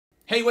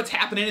Hey, what's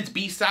happening? It's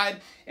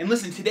B-Side. And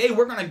listen, today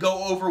we're going to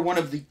go over one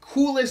of the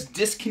coolest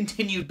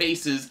discontinued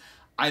basses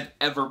I've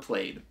ever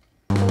played.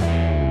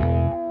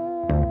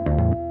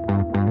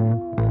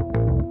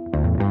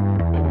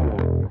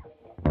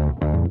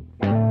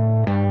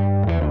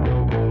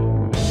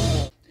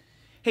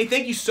 Hey,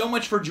 thank you so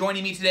much for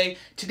joining me today.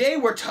 Today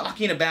we're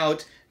talking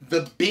about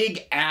the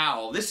Big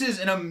Al. This is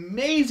an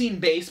amazing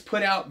bass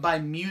put out by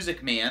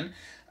Music Man,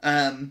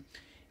 and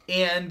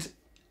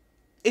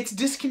it's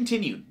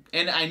discontinued.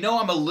 And I know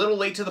I'm a little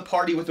late to the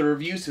party with the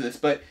reviews to this,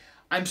 but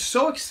I'm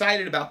so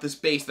excited about this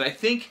bass that I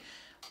think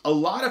a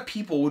lot of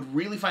people would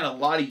really find a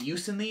lot of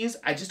use in these.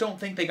 I just don't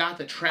think they got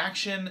the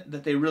traction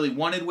that they really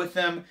wanted with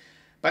them.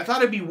 But I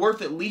thought it'd be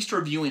worth at least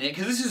reviewing it,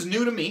 because this is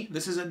new to me.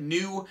 This is a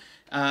new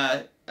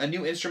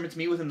instrument to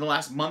me within the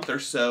last month or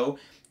so,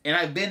 and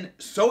I've been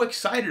so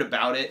excited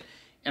about it.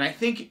 And I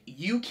think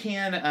you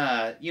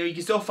can, you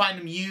can still find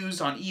them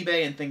used on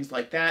eBay and things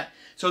like that.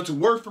 So it's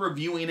worth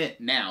reviewing it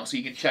now, so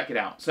you can check it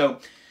out. So,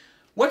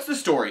 what's the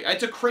story?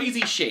 It's a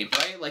crazy shape,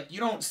 right? Like, you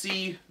don't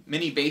see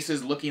many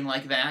basses looking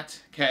like that,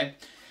 okay?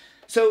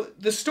 So,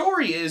 the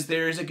story is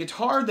there's a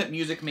guitar that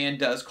Music Man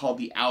does called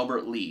the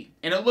Albert Lee.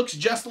 And it looks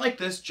just like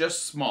this,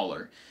 just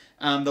smaller.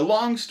 The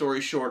long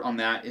story short on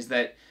that is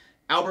that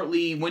Albert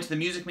Lee went to the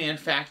Music Man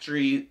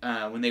factory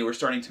when they were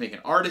starting to make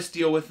an artist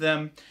deal with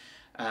them.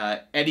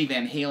 Eddie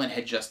Van Halen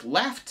had just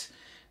left.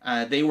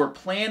 They were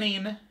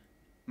planning,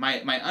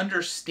 my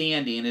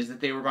understanding is that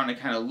they were going to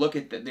kind of look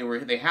at that.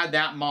 They had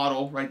that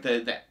model, right,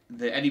 the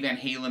Eddie Van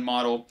Halen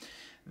model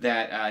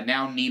that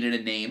now needed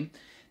a name.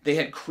 They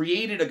had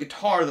created a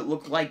guitar that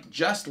looked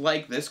just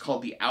like this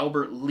called the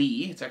Albert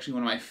Lee. It's actually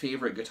one of my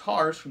favorite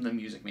guitars from the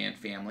Music Man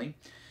family.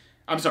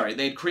 I'm sorry,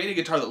 they had created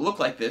a guitar that looked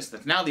like this,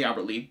 that's now the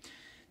Albert Lee,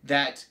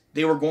 that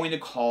they were going to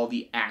call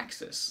the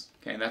Axis.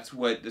 Okay, that's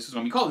what this is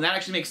going to be called. And that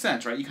actually makes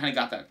sense, right? You kind of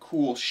got that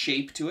cool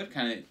shape to it.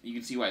 You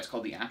can see why it's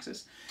called the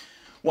Axis.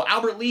 Well,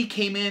 Albert Lee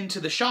came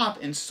into the shop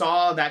and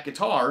saw that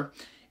guitar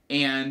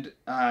and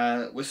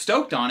was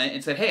stoked on it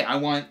and said, hey, I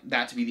want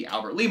that to be the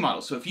Albert Lee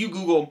model. So if you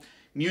Google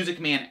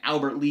Music Man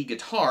Albert Lee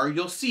guitar,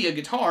 you'll see a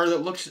guitar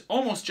that looks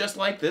almost just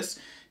like this,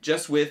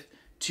 just with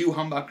 2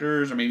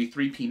 humbuckers or maybe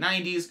 3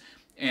 P90s,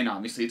 and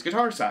obviously it's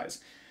guitar size.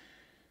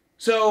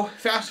 So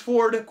fast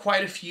forward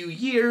quite a few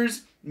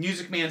years,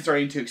 Music Man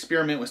starting to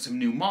experiment with some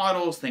new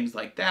models, things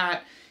like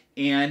that,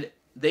 and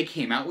they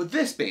came out with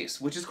this bass,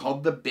 which is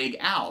called the Big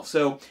Al.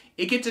 So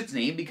it gets its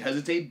name because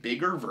it's a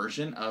bigger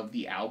version of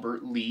the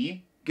Albert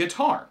Lee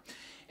guitar.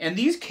 And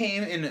these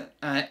came in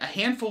a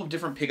handful of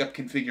different pickup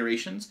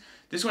configurations.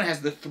 This one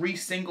has the 3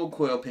 single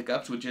coil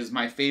pickups, which is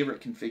my favorite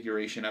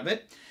configuration of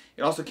it.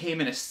 It also came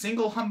in a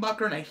single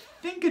humbucker and I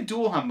think a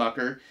dual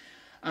humbucker.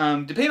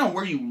 Depending on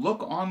where you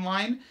look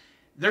online,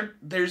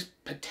 there's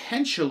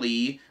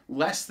potentially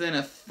less than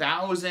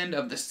 1,000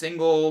 of the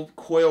single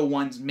coil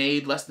ones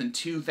made, less than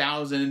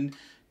 2,000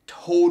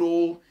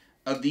 total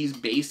of these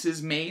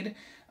basses made.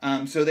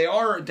 So they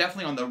are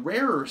definitely on the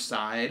rarer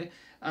side.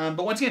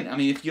 But once again, I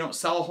mean, if you don't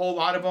sell a whole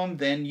lot of them,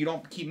 then you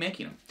don't keep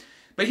making them.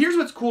 But here's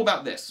what's cool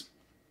about this.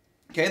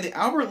 Okay, the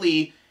Albert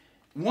Lee,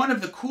 one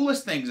of the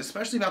coolest things,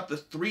 especially about the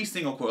 3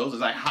 single coils,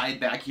 as I hide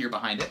back here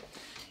behind it,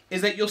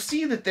 is that you'll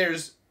see that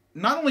there's,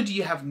 not only do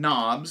you have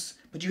knobs,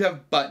 but you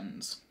have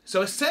buttons.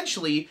 So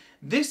essentially,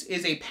 this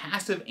is a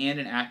passive and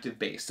an active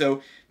bass.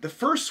 So the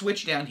first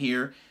switch down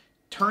here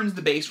turns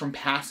the bass from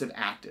passive to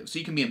active. So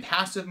you can be in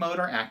passive mode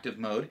or active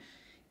mode.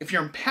 If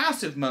you're in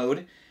passive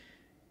mode,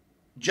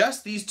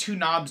 just these 2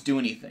 knobs do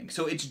anything.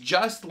 So it's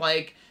just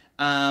like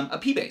a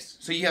P bass.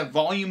 So you have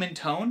volume and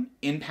tone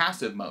in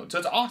passive mode. So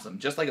it's awesome,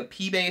 just like a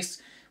P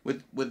bass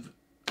with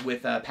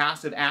a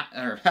passive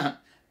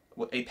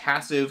a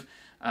passive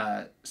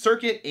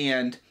circuit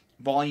and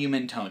volume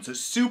and tone. So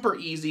super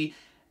easy.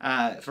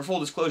 For full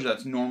disclosure,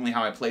 that's normally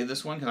how I play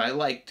this one because I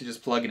like to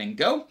just plug it and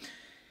go.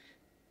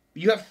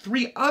 You have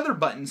 3 other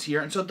buttons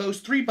here, and so those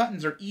 3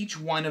 buttons are each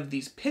one of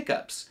these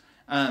pickups.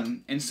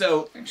 And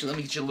so, actually, let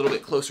me get you a little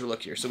bit closer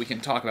look here so we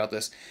can talk about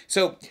this.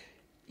 So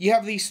you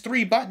have these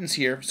 3 buttons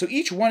here. So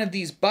each one of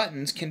these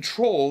buttons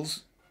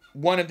controls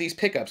one of these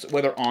pickups,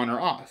 whether on or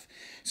off.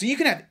 So you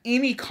can have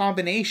any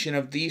combination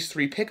of these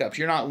 3 pickups.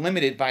 You're not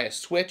limited by a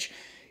switch.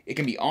 It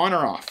can be on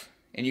or off.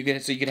 And you can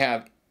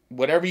have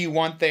whatever you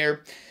want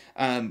there.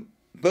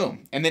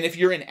 Boom. And then if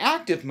you're in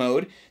active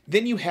mode,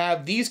 then you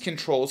have these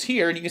controls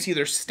here, and you can see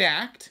they're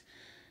stacked.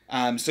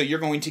 So you're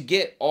going to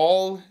get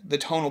all the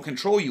tonal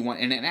control you want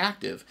in an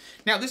active.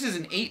 Now this is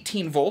an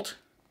 18 volt.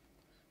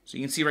 So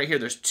you can see right here,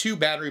 there's 2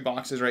 battery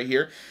boxes right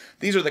here.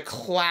 These are the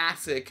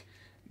classic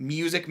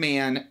Music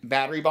Man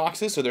battery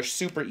boxes. So they're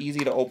super easy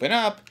to open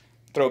up,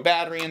 throw a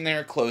battery in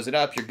there, close it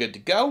up, you're good to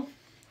go.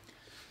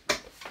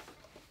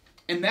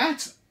 And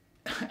that's,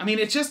 I mean,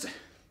 it's just,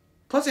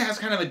 plus it has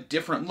kind of a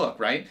different look,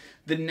 right?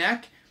 The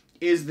neck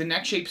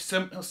shape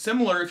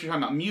similar, if you're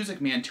talking about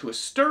Music Man, to a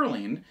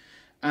Sterling.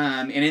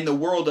 And in the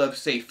world of,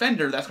 say,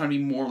 Fender, that's going to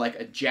be more like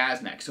a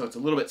jazz neck. So it's a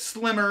little bit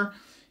slimmer,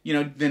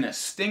 than a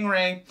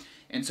Stingray.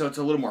 And so it's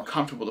a little more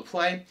comfortable to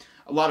play.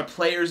 A lot of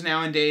players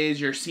nowadays,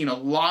 you're seeing a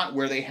lot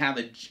where they have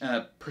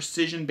a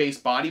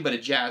precision-based body, but a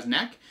jazz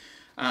neck.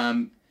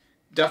 Duff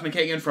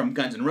McKagan from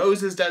Guns N'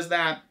 Roses does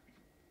that.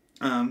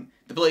 The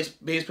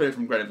bass player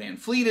from Greta Van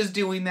Fleet is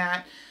doing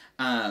that.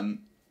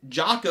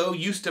 Jocko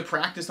used to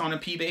practice on a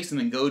P bass and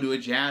then go to a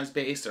jazz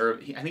bass, or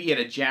I think he had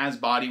a jazz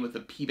body with a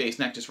P bass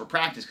neck just for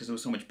practice because it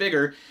was so much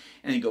bigger,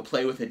 and he'd go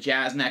play with a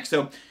jazz neck.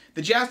 So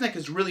the jazz neck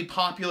is really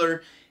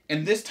popular,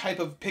 and this type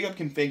of pickup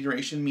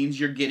configuration means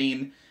you're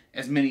getting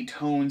as many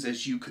tones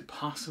as you could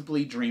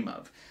possibly dream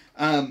of.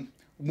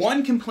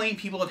 One complaint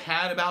people have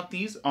had about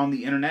these on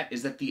the internet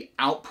is that the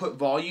output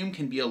volume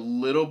can be a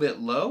little bit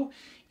low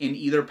in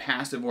either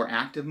passive or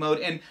active mode,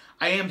 and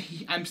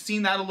I'm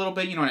seeing that a little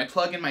bit. You know, when I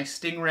plug in my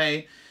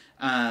Stingray,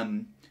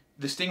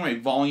 the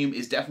Stingray volume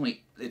is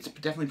definitely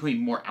putting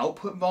more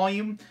output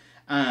volume.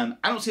 I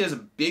don't see it as a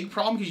big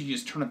problem because you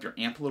just turn up your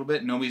amp a little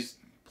bit. Nobody's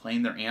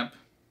playing their amp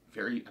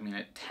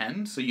at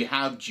 10, so you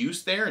have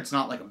juice there. It's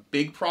not like a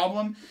big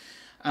problem.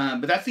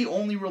 But that's the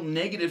only real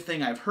negative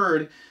thing I've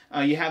heard.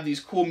 You have these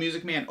cool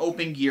Music Man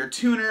open gear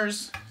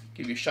tuners.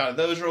 Give you a shot of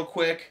those real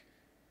quick.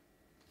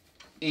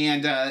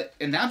 And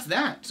that's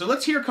that. So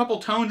let's hear a couple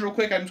tones real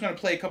quick. I'm just going to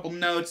play a couple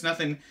notes.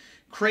 Nothing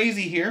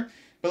crazy here.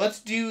 But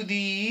let's do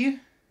the...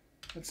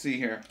 Let's see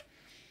here.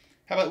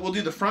 How about we'll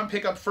do the front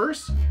pickup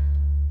first.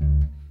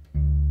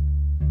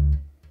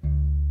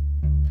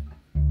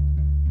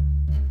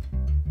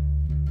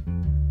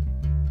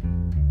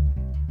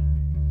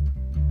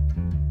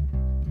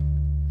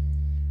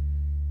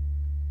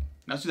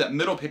 Now let's do that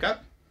middle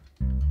pickup.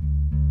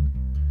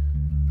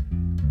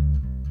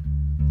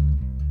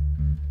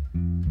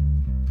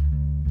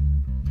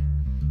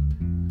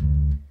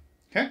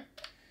 Okay.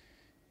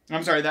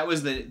 I'm sorry, that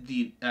was the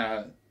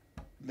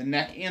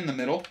neck and the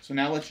middle. So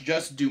now let's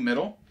just do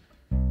middle.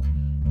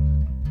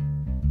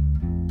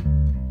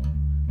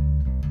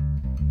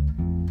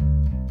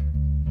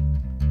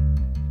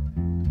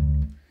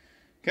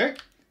 Okay.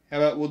 How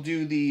about we'll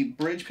do the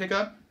bridge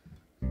pickup.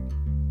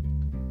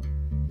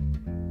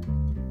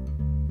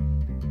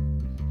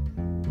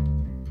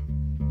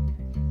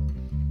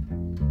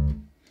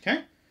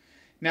 Okay.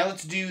 Now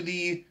let's do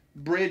the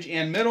bridge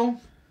and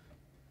middle.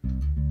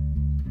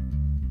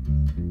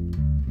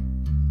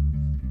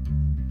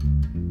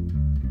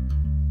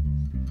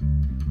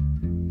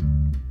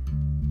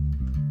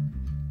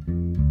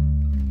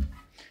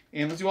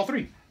 And let's do all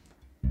three.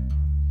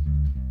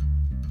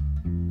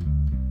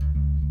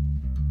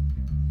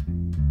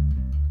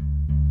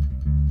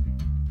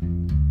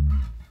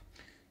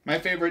 My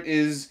favorite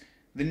is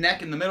the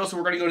neck in the middle, so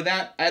we're going to go to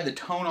that. I had the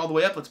tone all the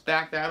way up. Let's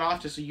back that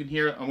off just so you can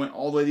hear it. I went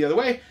all the way the other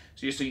way,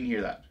 so just so you can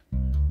hear that.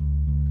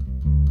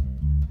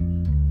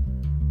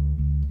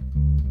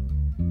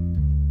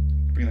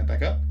 Bring that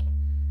back up.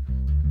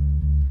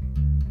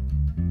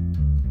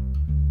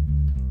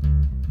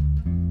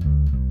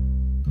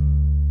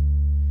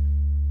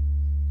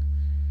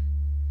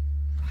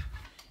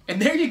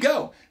 And there you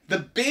go. The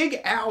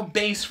Big Al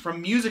bass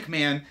from Music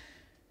Man.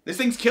 This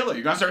thing's killer.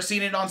 You're going to start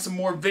seeing it on some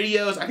more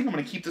videos. I think I'm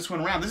going to keep this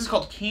one around. This is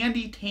called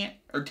Tangerine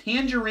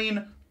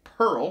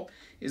Pearl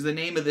is the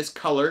name of this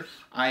color.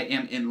 I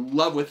am in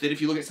love with it.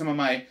 If you look at some of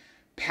my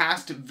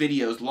past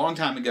videos, long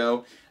time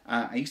ago,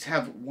 I used to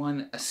have a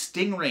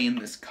Stingray in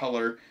this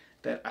color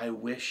that I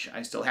wish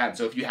I still had.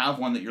 So if you have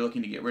one that you're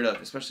looking to get rid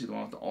of, especially the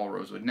one with the all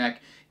rosewood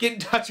neck, get in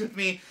touch with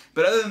me.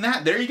 But other than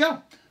that, there you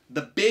go.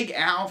 The Big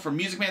Al from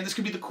Music Man. This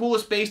could be the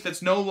coolest bass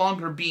that's no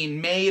longer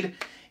being made.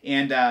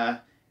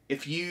 And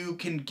if you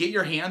can get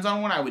your hands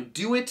on one, I would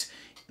do it.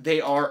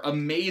 They are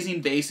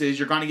amazing basses.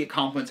 You're going to get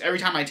compliments every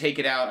time I take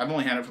it out. I've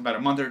only had it for about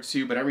a month or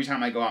two, but every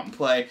time I go out and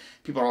play,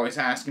 people are always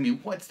asking me,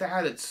 what's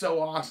that? It's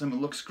so awesome.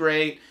 It looks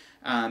great.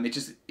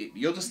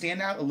 You'll just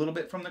stand out a little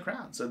bit from the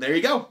crowd. So there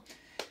you go.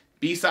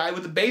 B-side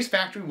with the Bass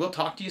Factory. We'll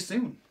talk to you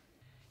soon.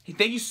 Hey,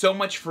 thank you so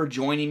much for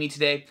joining me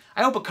today.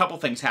 I hope a couple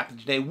things happened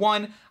today.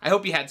 1, I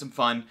hope you had some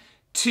fun.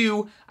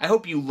 2, I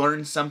hope you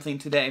learned something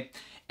today.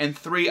 And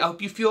 3, I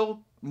hope you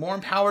feel more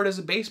empowered as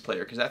a bass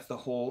player, because that's the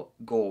whole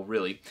goal,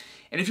 really.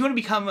 And if you want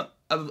to become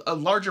a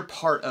larger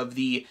part of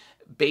the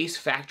Bass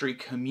Factory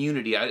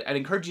community, I'd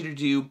encourage you to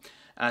do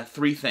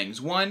 3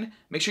 things. 1,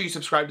 make sure you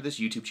subscribe to this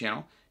YouTube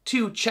channel.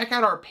 2, check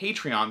out our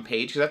Patreon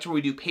page, because that's where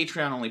we do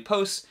Patreon-only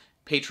posts,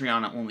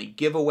 Patreon-only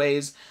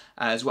giveaways,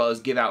 as well as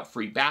give out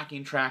free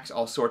backing tracks,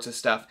 all sorts of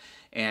stuff.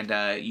 And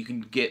you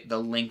can get the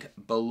link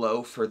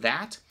below for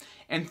that.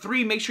 And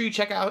 3, make sure you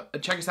check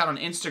us out on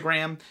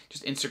Instagram,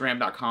 just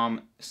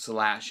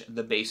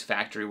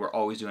instagram.com/thebassfactory. We're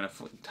always doing a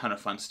ton of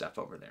fun stuff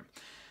over there.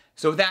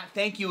 So with that,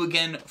 thank you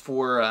again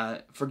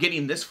for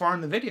getting this far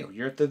in the video.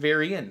 You're at the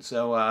very end.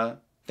 So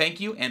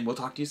thank you, and we'll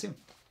talk to you soon.